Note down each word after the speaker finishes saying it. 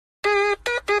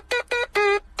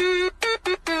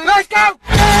go!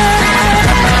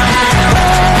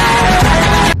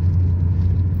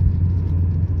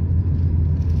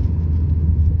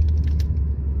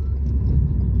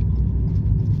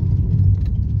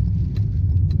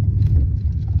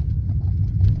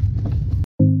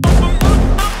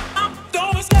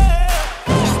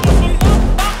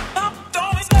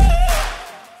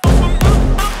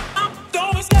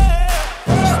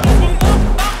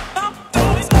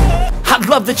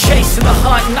 Love the chase and the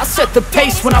hunt, and I set the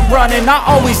pace when I'm running. I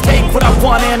always take what I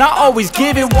want and I always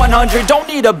give it 100. Don't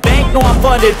need a bank, no I'm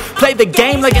funded. Play the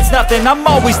game like it's nothing. I'm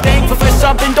always thankful for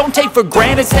something. Don't take for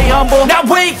granted, stay humble. Now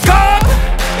wake up!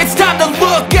 It's time to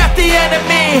look at the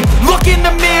enemy. Look in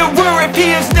the mirror if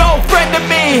he is no friend to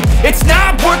me. It's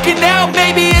not working out,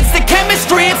 maybe it's the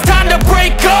chemistry. It's time to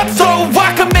break up so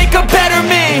I can make a better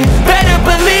me. Better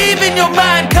believe in your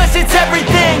mind, cause it's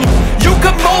everything. You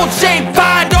can mold, shape,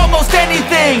 find almost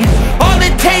anything. All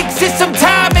it takes is some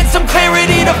time and some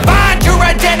clarity to find your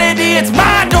identity. It's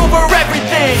mind over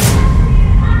everything.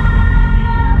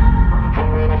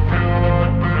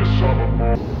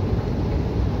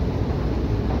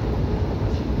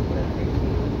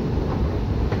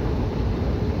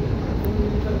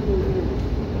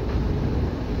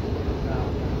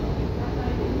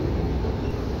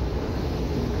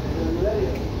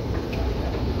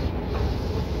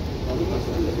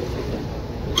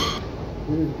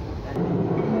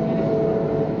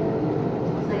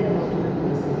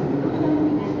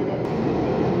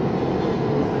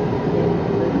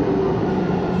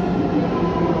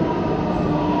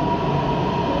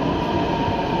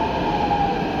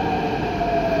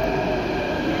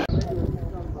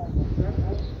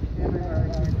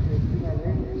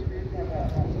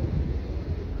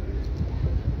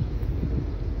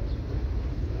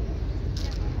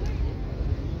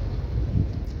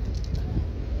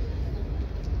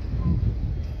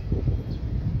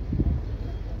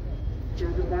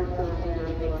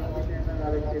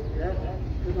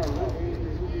 Kanalla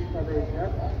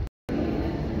İzlediğiniz.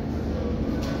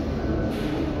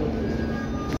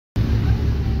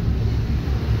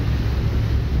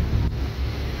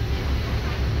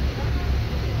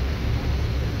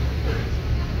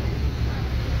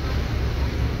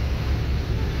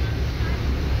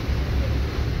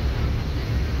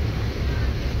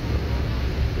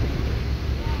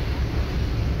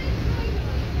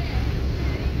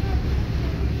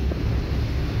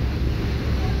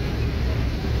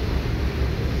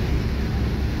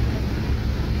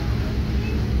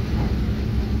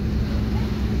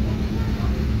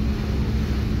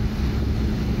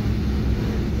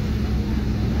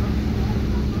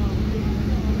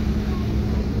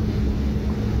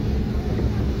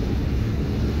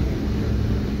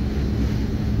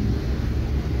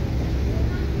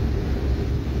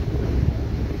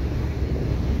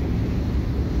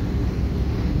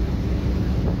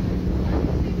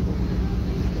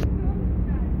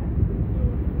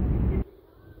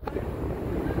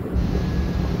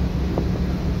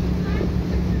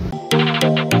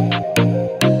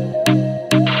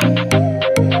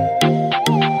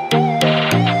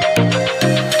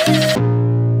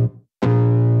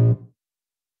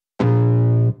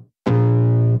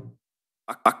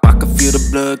 I can feel the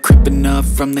blood creeping up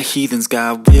from the heathens.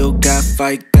 Got will, got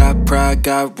fight, got pride,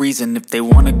 got reason. If they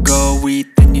wanna go eat,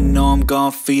 then you know I'm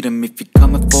gon' feed them. If you're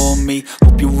coming for me,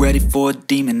 hope you're ready for a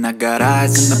demon. I got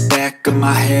eyes in the back of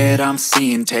my head, I'm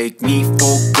seeing. Take me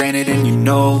for granted and you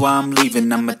know I'm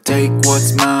leaving. I'ma take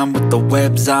what's mine with the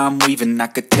webs I'm weaving. I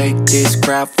could take this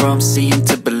crowd from seeing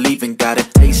to believing. Got a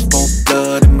taste for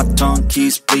blood and my tongue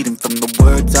keeps bleeding from the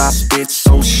words I spit.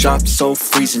 So sharp, so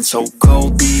freezing, so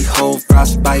cold. Behold,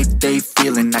 frostbite they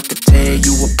feeling. I could tear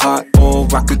you apart or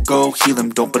I could go heal them.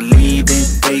 Don't believe in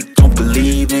fate, don't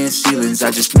believe in ceilings.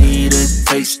 I just need a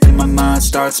taste and my mind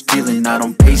starts peeling. I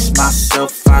don't pace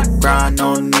myself, I grind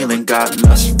on kneeling. Got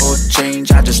lust for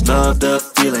change, I just love the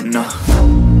feeling.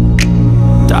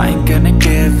 I ain't gonna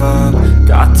give up.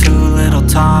 Got too little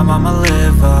time, I'ma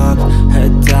live up.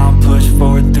 Head down, push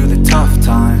forward through the tough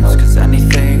times. Cause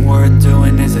anything worth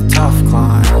doing is a tough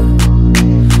climb.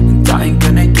 And I ain't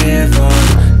gonna give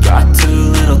up. Got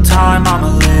too little time, I'ma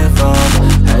live up.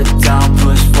 Head down,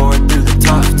 push forward through the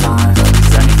tough times.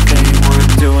 Cause anything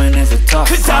worth doing is a tough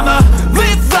climb. Cause I'ma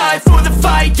live life for the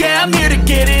fight, yeah, I'm here to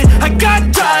get it. I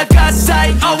got drive, got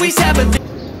sight, always have a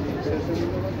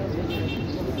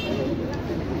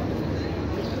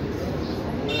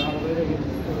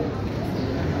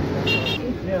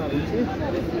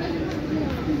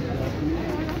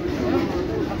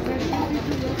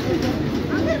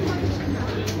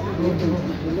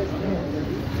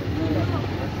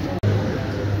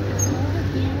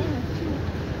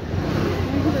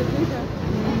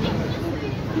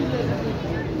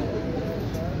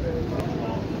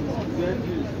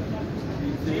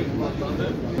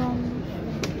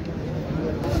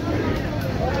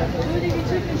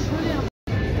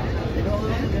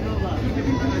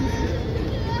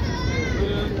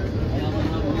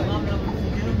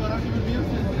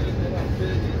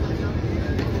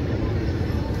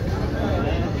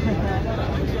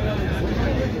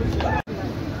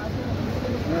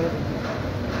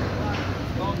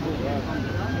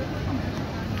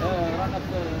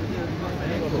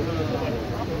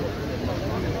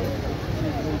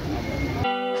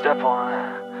Step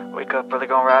one, wake up early,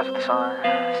 gonna rise with the sun.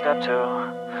 Step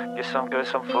two, get some good,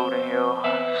 some food in you.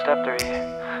 Step three,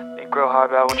 think real hard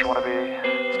about what you wanna be.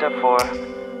 Step four,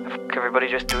 fuck everybody,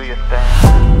 just do your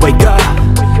thing. Wake up,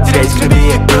 today's gonna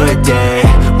be a good day.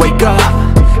 Wake up,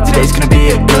 today's gonna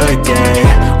be a good day.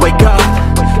 Wake up,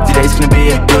 today's gonna be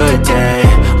a good day.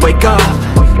 Wake up,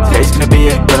 today's gonna be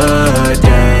a good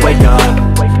day. Wake up,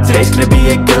 today's gonna be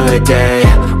a good day.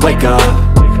 Wake up.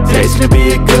 Today's gonna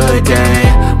be a good day.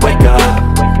 Wake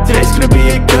up. Today's gonna be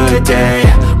a good day.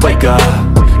 Wake up.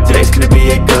 Today's gonna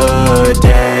be a good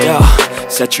day. Yo,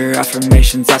 set your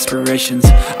affirmations, aspirations.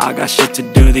 I got shit to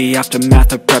do, the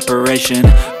aftermath of preparation.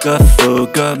 Good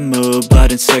food, good mood,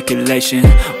 blood in circulation.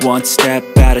 One step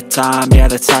at a time, yeah,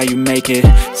 that's how you make it.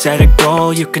 Set a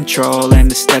goal you control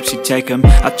and the steps you take them.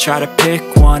 I try to pick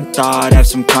one thought, have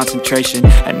some concentration.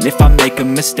 And if I make a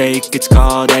mistake, it's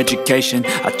called education.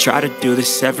 I try to do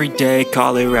this every day,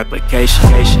 call it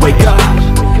replication. Wake up,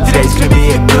 today's gonna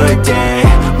be a good day.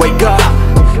 Wake up,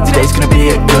 today's gonna be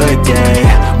a good day.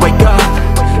 Wake up,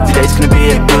 today's gonna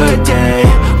be a good day.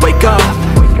 Wake up,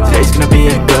 today's gonna be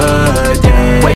a good day.